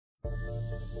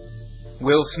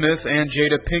Will Smith and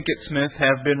Jada Pinkett Smith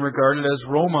have been regarded as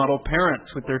role model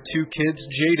parents with their two kids,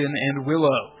 Jaden and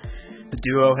Willow. The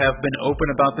duo have been open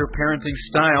about their parenting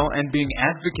style and being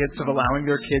advocates of allowing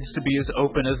their kids to be as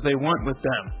open as they want with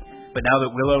them. But now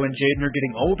that Willow and Jaden are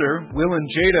getting older, Will and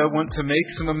Jada want to make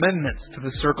some amendments to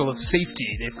the circle of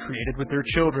safety they've created with their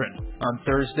children. On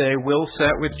Thursday, Will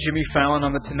sat with Jimmy Fallon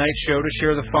on The Tonight Show to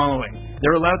share the following.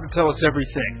 They're allowed to tell us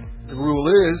everything. The rule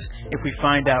is, if we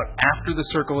find out after the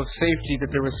circle of safety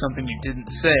that there was something you didn't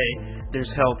say,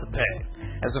 there's hell to pay.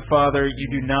 As a father, you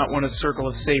do not want a circle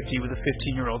of safety with a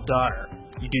 15-year-old daughter.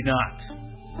 You do not.